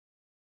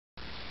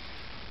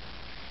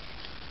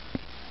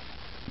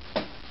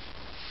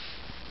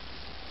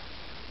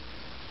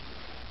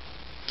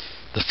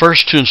The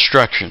first two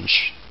instructions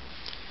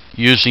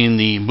using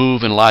the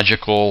move and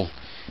logical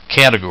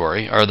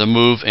category are the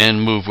move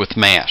and move with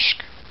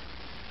mask.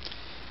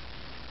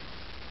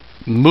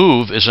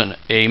 Move is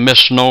a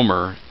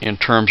misnomer in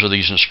terms of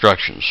these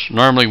instructions.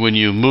 Normally when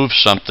you move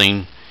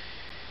something,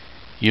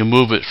 you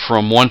move it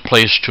from one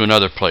place to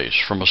another place,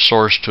 from a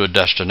source to a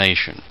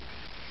destination.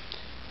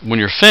 When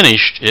you're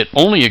finished, it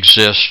only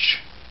exists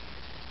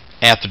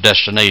at the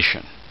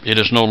destination. It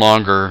is no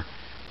longer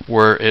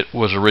where it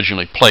was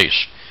originally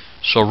placed.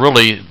 So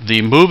really,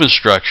 the move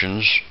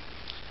instructions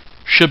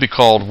should be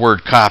called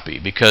word copy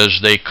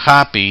because they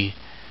copy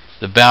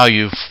the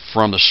value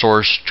from the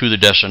source to the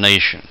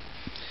destination.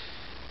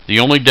 The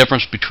only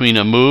difference between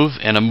a move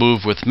and a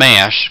move with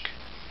mask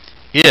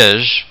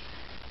is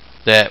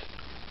that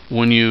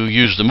when you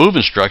use the move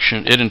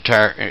instruction,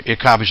 it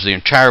copies the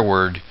entire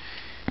word.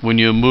 When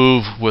you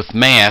move with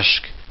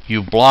mask,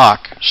 you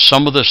block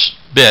some of the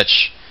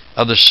bits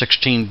of the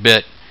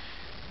 16-bit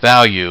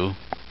value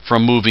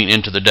from moving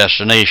into the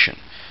destination.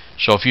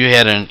 So if you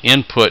had an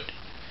input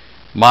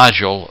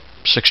module,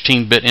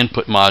 16-bit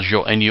input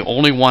module, and you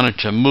only wanted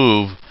to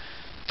move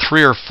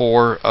 3 or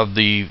 4 of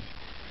the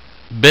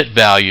bit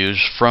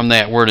values from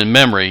that word in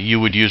memory, you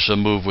would use the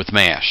move with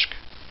mask.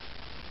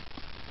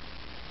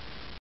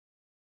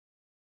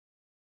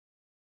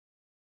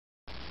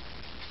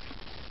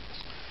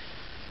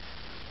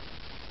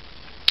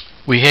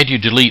 We had you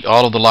delete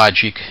all of the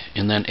logic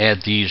and then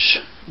add these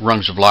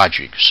rungs of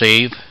logic.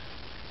 Save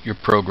your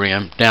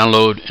program,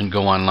 download, and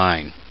go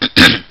online.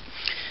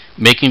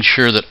 Making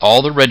sure that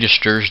all the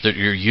registers that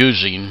you're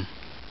using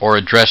or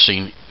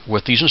addressing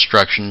with these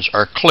instructions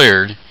are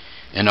cleared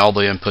and all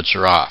the inputs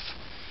are off.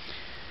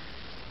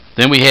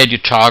 Then we had you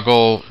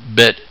toggle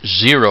bit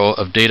 0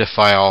 of data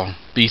file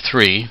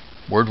B3,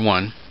 word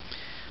 1,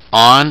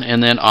 on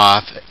and then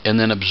off, and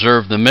then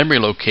observe the memory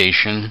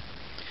location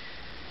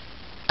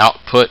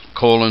output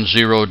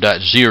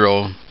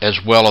 :0.0 as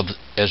well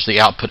as the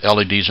output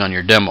LEDs on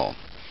your demo.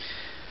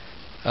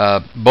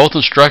 Both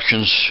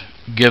instructions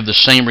give the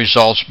same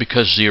results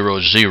because 0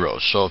 is 0.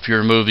 So if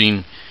you're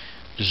moving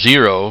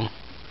 0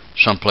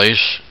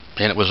 someplace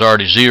and it was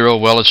already 0,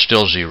 well, it's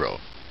still 0.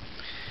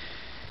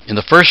 In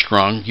the first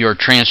rung, you are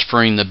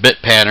transferring the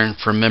bit pattern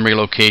from memory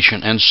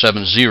location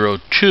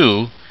N70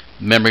 to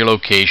memory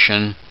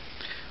location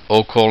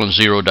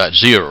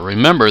O:0.0.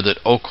 Remember that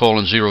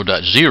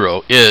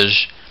O:0.0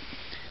 is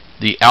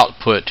the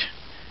output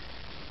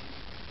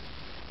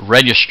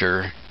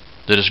register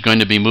that is going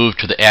to be moved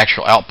to the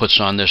actual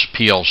outputs on this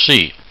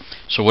PLC.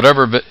 So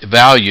whatever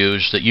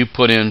values that you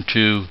put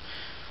into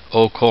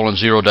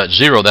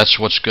O:0.0, that's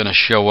what's going to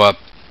show up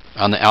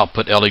on the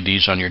output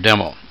LEDs on your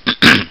demo.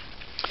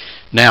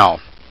 Now,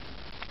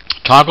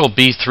 toggle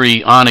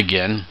B3 on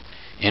again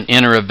and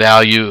enter a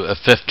value of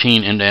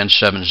 15 into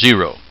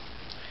N70.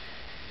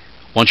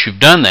 Once you've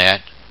done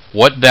that,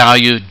 what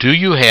value do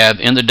you have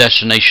in the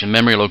destination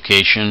memory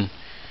location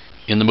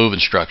in the move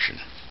instruction?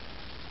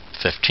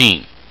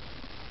 15.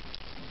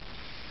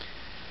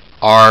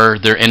 Are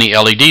there any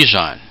LEDs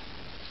on?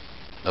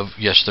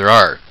 Yes, there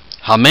are.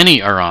 How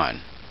many are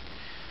on?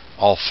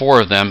 All 4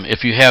 of them.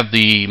 If you have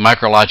the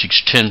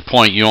MicroLogix 10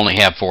 point, you only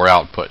have 4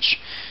 outputs.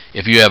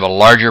 If you have a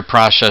larger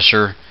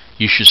processor,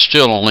 you should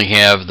still only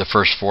have the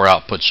first 4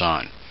 outputs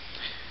on.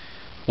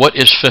 What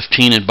is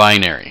 15 in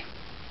binary?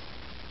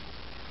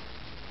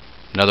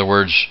 In other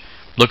words,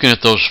 looking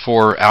at those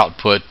 4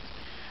 output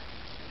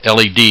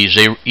LEDs,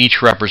 they each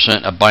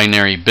represent a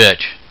binary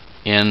bit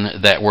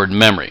in that word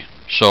memory.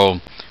 So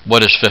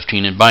what is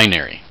 15 in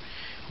binary?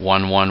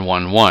 1, 1,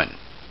 1, 1.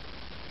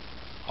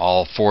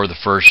 All 4 of the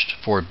first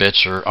 4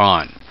 bits are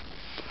on.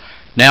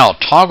 Now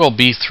toggle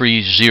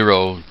B3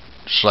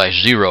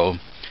 0/0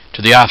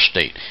 to the off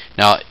state.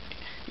 Now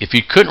if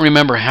you couldn't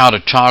remember how to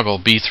toggle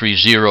B3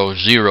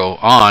 0/0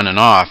 on and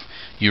off,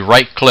 you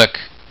right click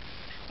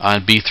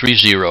on B3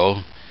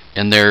 0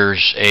 and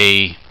there's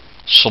a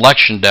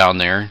selection down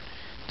there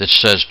that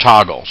says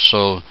toggle.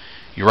 So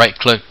you right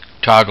click,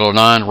 toggle it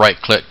on, right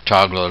click,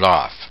 toggle it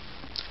off.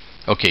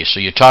 Okay, so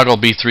you toggle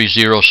B3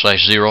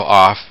 0/0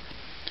 off.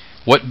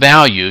 What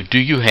value do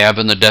you have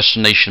in the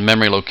destination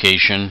memory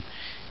location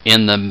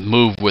in the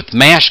move with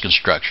mask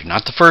instruction?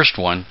 Not the first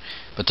one,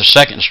 but the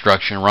second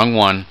instruction, rung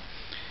 1.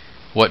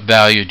 What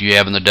value do you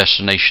have in the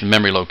destination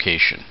memory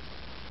location?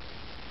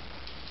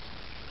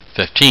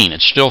 15.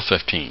 It's still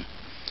 15.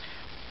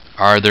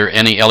 Are there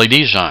any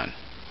LEDs on?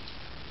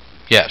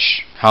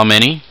 Yes. How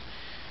many?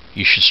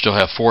 You should still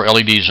have 4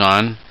 LEDs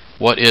on.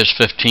 What is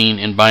 15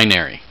 in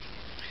binary?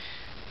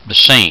 The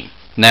same.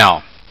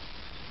 Now,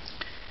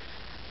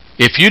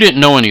 if you didn't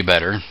know any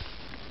better,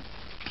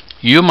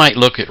 you might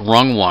look at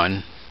rung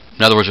 1.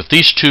 In other words, if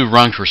these 2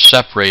 rungs were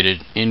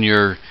separated in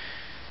your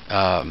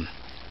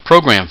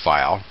program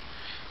file,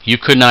 you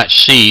could not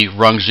see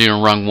rung 0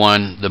 and rung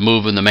 1, the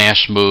move and the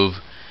mask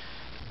move,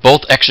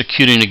 both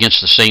executing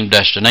against the same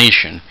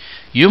destination.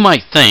 You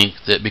might think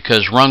that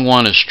because rung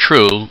 1 is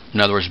true, in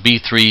other words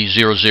B3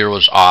 0/0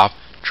 is off,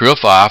 true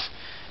if off,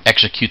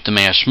 execute the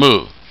mask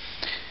move.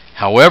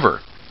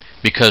 However,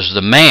 because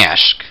the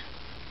mask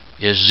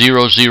is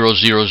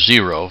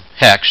 0000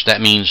 hex.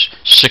 That means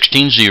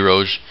 16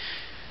 zeros.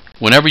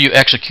 Whenever you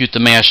execute the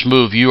mass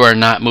move, you are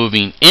not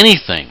moving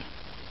anything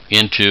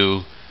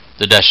into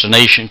the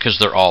destination because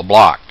they're all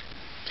blocked.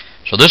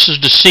 So this is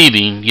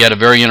deceiving, yet a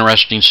very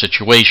interesting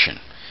situation.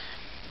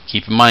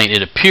 Keep in mind,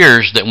 it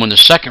appears that when the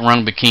second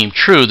rung became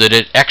true, that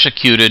it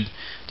executed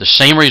the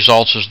same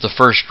results as the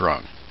first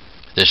rung.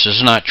 This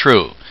is not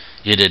true.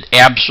 It did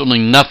absolutely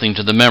nothing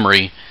to the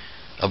memory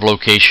of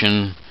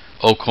location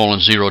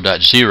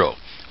O:0.0.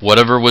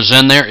 Whatever was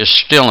in there is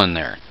still in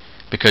there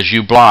because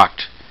you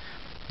blocked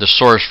the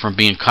source from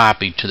being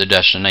copied to the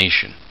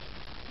destination.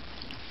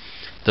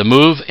 The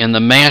move and the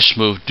mask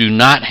move do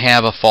not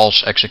have a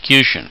false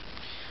execution.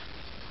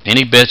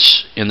 Any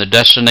bits in the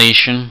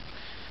destination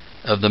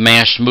of the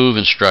mask move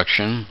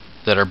instruction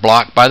that are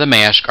blocked by the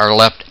mask are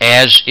left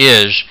as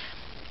is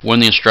when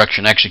the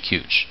instruction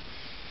executes.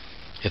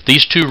 If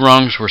these two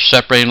rungs were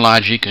separated in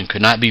logic and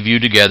could not be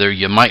viewed together,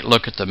 you might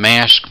look at the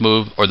mask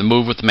move or the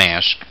move with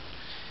mask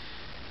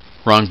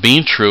rung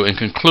being true and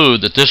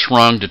conclude that this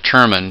rung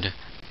determined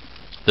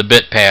the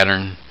bit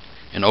pattern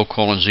in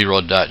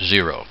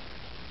O:0.0.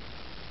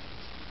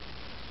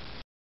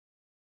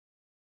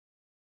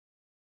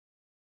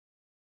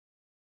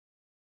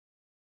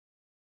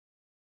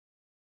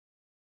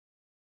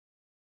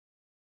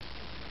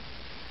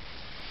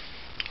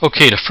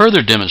 Okay, to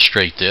further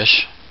demonstrate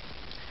this,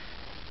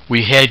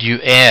 we had you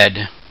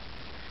add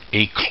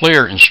a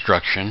clear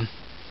instruction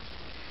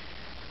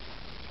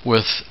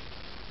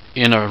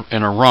in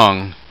a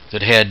rung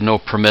that had no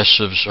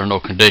permissives or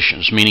no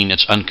conditions, meaning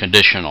it's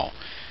unconditional.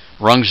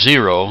 Rung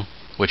 0,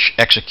 which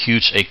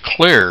executes a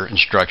clear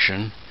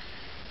instruction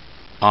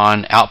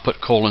on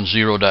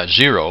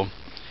output:0.0,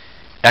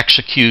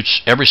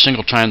 executes every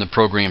single time the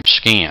program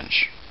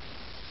scans.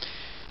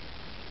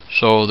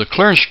 So the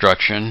clear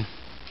instruction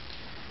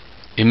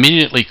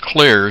immediately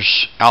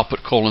clears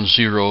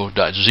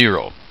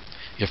output:0.0.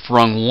 If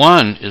rung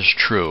 1 is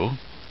true,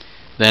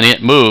 then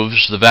it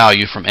moves the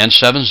value from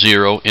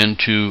N70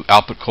 into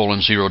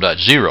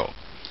output:0.0.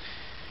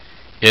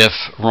 If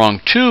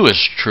rung 2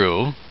 is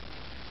true,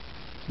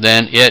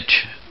 then it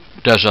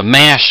does a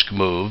mask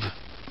move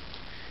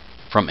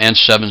from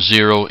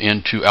N70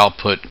 into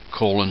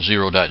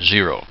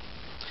output:0.0.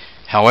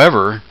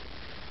 However,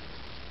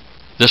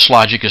 this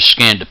logic is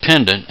scan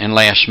dependent and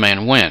last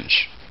man wins.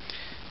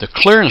 The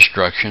clear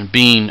instruction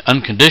being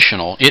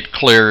unconditional, it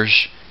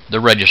clears the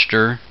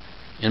register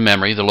in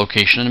memory, the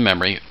location in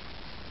memory,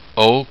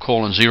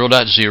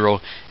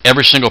 O:0.0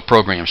 every single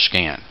program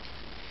scan.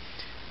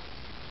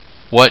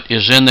 What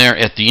is in there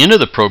at the end of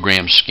the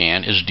program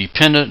scan is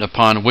dependent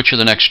upon which of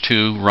the next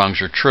two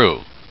rungs are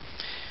true.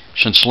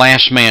 Since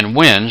last man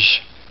wins,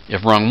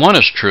 if rung 1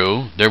 is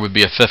true, there would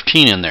be a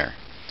 15 in there.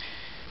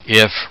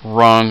 If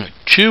rung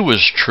 2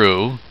 is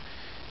true,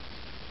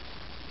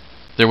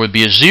 there would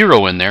be a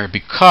 0 in there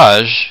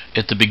because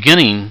at the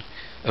beginning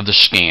of the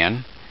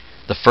scan,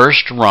 the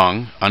first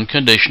rung,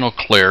 unconditional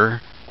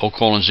clear,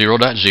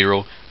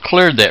 O:0.0,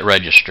 cleared that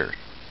register.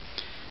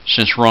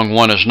 Since rung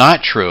 1 is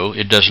not true,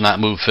 it does not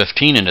move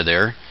 15 into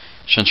there.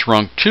 Since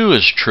rung 2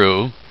 is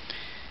true,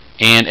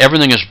 and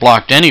everything is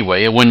blocked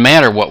anyway, it wouldn't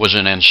matter what was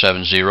in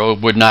N70,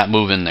 it would not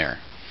move in there.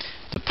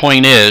 The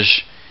point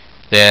is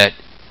that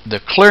the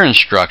clear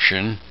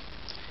instruction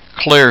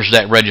clears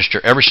that register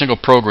every single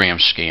program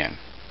scan.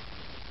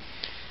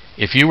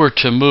 If you were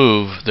to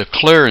move the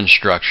clear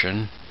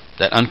instruction,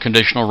 that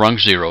unconditional rung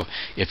 0,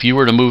 if you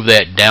were to move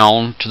that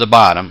down to the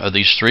bottom of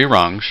these three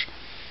rungs,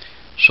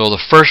 so the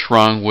first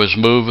rung was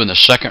move and the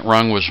second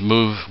rung was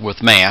move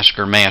with mask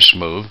or mask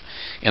move,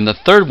 and the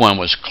third one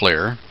was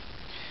clear,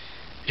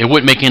 it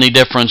wouldn't make any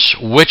difference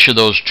which of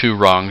those two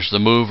rungs, the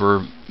move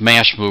or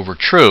mask move, were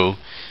true.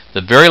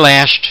 The very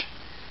last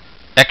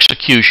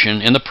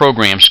execution in the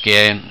program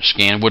scan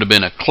would have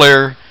been a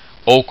clear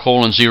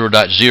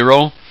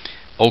O:0.0.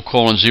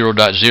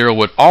 O:0.0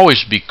 would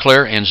always be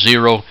clear and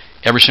 0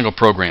 every single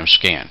program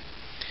scan.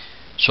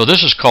 So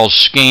this is called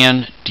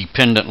scan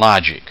dependent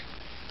logic.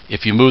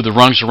 If you move the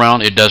rungs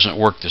around, it doesn't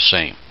work the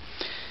same.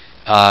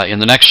 In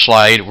the next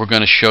slide, we're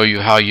going to show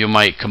you how you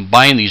might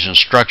combine these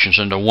instructions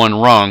into one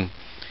rung.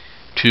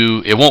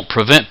 It won't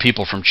prevent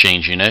people from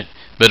changing it,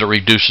 but it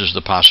reduces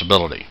the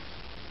possibility.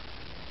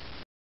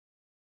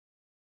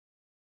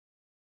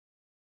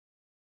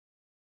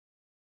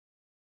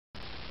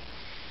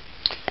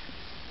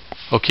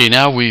 Okay,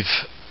 now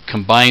we've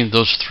combined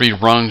those three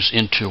rungs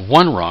into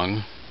one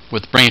rung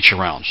with branch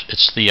arounds.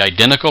 It's the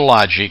identical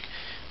logic,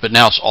 but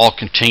now it's all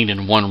contained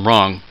in one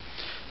rung.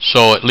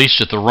 So at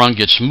least if the rung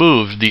gets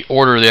moved, the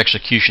order of the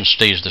execution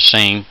stays the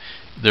same.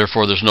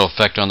 Therefore, there's no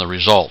effect on the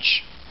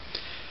results.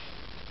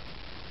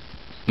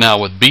 Now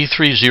with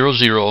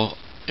B300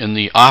 in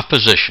the off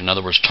position, in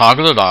other words,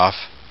 toggle it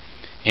off,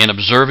 and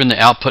observing the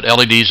output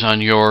LEDs on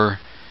your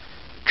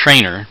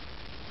trainer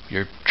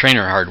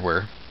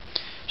hardware,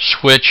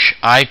 switch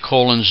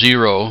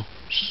I:0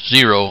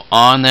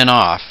 on then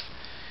off,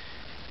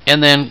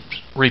 and then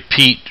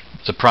repeat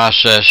the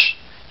process,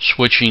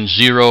 switching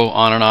 0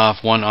 on and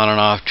off, 1 on and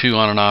off, 2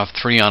 on and off,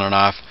 3 on and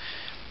off,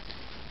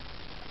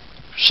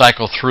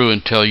 cycle through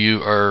until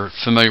you are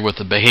familiar with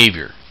the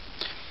behavior.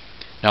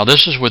 Now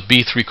this is with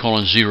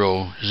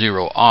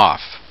B3:00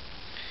 off,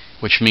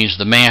 which means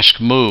the mask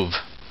move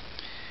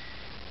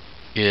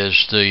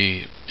is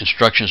the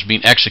instructions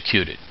being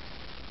executed.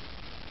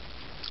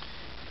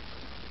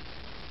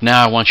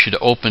 Now I want you to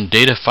open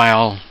data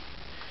file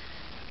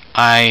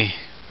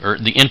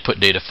the input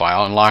data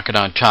file and lock it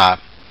on top,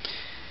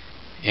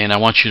 and I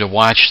want you to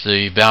watch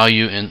the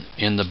value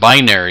in the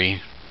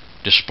binary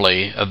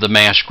display of the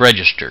mask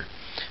register.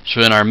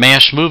 So in our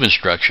mask move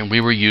instruction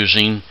we were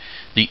using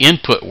the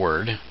input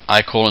word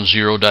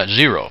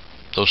I:0.0,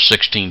 those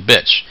 16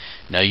 bits.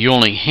 Now you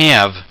only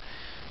have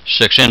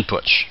 6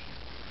 inputs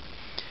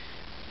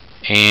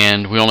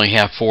and we only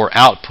have 4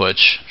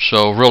 outputs,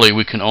 so really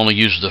we can only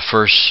use the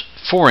first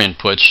 4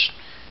 inputs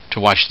to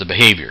watch the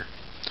behavior.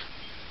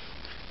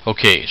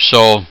 Okay,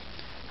 so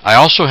I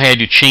also had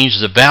you change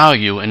the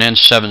value in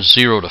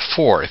N70 to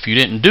 4. If you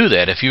didn't do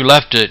that, if you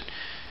left it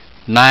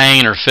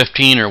 9 or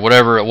 15 or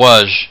whatever it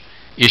was,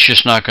 it's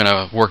just not going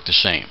to work the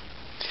same.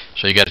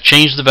 So you got to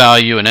change the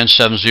value in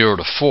N70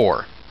 to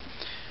 4.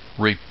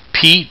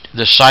 Repeat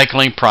the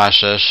cycling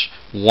process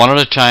one at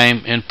a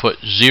time. Input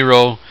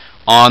 0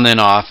 on then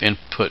off,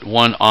 input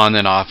 1 on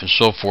then off, and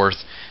so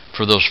forth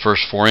for those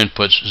first 4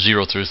 inputs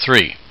 0 through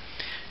 3.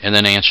 And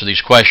then answer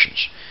these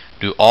questions.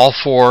 Do all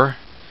 4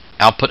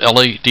 output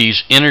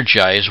LEDs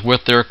energize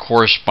with their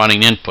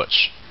corresponding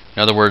inputs?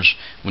 In other words,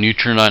 when you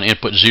turn on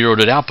input 0,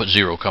 did output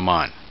 0 come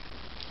on?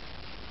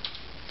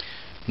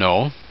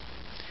 No.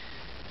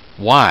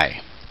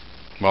 Why?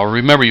 Well,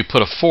 remember you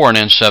put a 4 in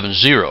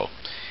N70,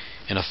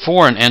 and a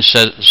 4 in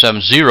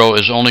N70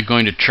 is only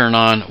going to turn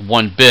on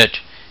 1 bit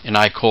in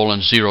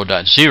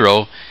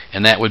I:0.0,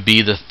 and that would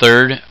be the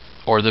 3rd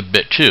or the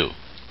bit 2.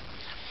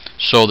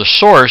 So the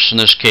source in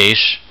this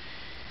case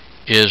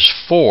is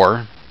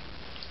 4,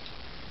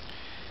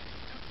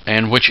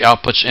 and which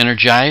outputs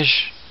energize?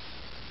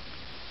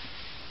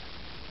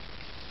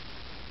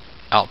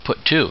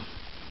 Output 2.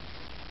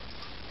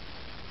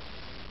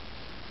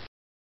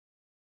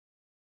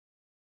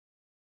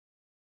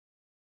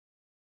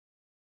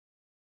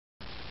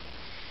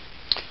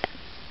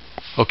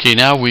 Okay,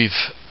 now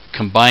we've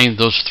combined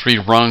those 3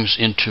 rungs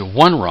into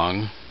 1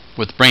 rung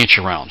with branch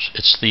arounds.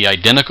 It's the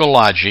identical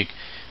logic,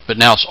 but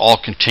now it's all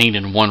contained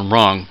in 1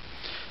 rung.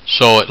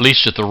 So at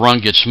least if the rung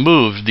gets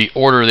moved, the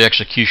order of the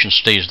execution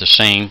stays the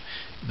same,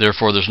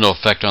 therefore there's no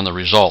effect on the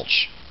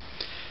results.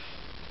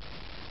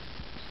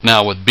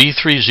 Now with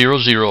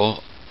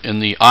B3:00 in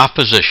the off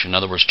position, in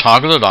other words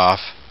toggle it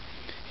off,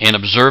 and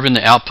observing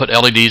the output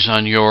LEDs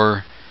on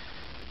your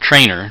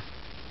trainer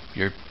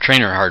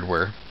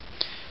hardware,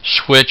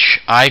 switch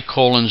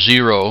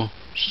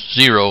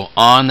I:0.0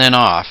 on then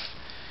off,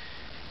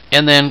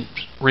 and then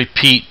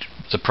repeat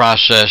the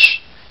process,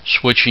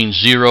 switching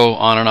 0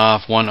 on and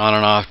off, 1 on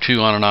and off,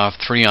 2 on and off,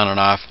 3 on and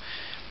off.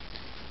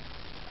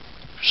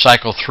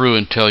 Cycle through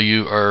until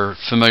you are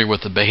familiar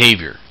with the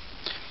behavior.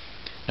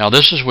 Now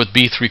this is with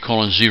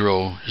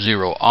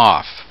B3:00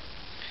 off,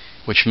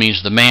 which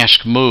means the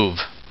mask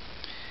move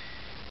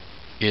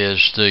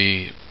is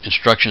the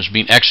instructions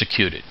being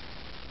executed.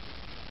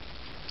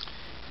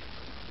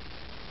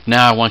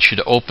 Now I want you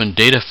to open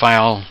data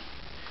file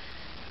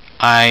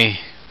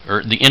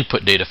the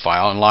input data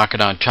file and lock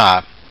it on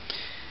top,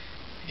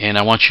 and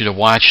I want you to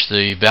watch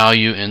the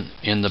value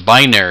in the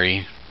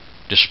binary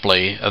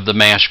display of the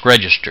mask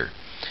register.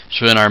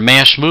 So in our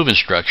mask move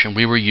instruction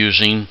we were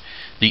using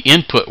the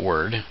input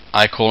word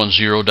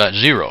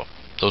I:0.0,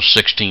 those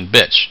 16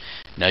 bits.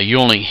 Now you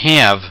only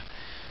have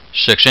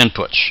 6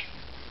 inputs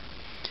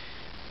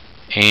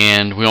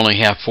and we only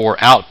have 4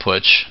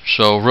 outputs,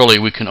 so really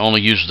we can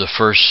only use the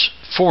first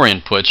 4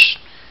 inputs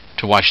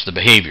to watch the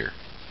behavior.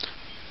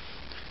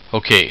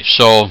 Okay,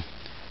 so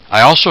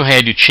I also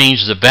had you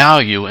change the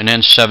value in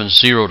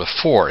N70 to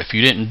 4. If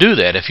you didn't do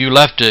that, if you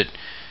left it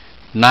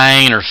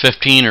 9 or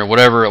 15 or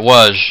whatever it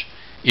was,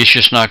 it's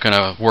just not going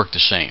to work the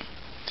same.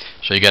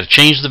 So you got to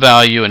change the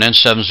value in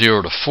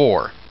N70 to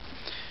 4.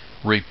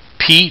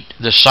 Repeat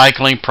the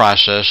cycling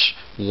process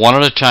one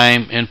at a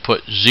time.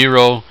 Input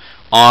 0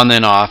 on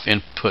then off,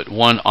 input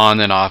 1 on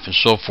then off, and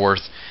so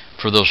forth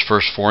for those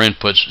first 4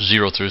 inputs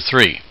 0 through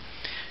 3.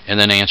 And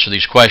then answer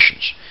these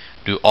questions.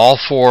 Do all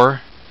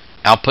 4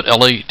 output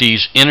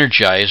LEDs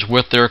energize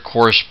with their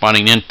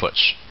corresponding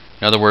inputs?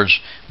 In other words,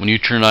 when you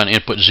turn on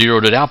input 0,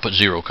 did output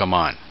 0 come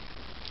on?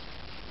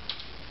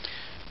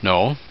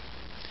 No.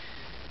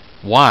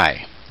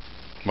 Why?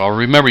 Well,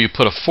 remember you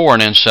put a 4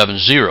 in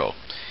N70,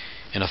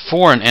 and a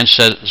 4 in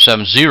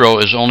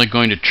N70 is only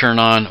going to turn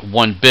on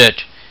 1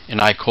 bit in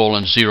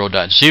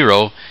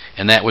I:0.0,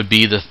 and that would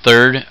be the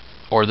 3rd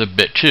or the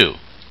bit 2.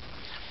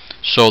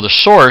 So the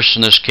source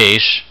in this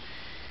case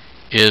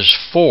is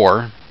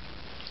 4,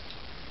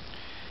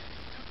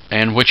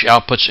 and which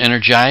outputs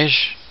energize?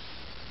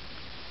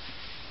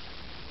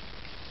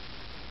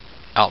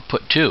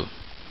 Output 2.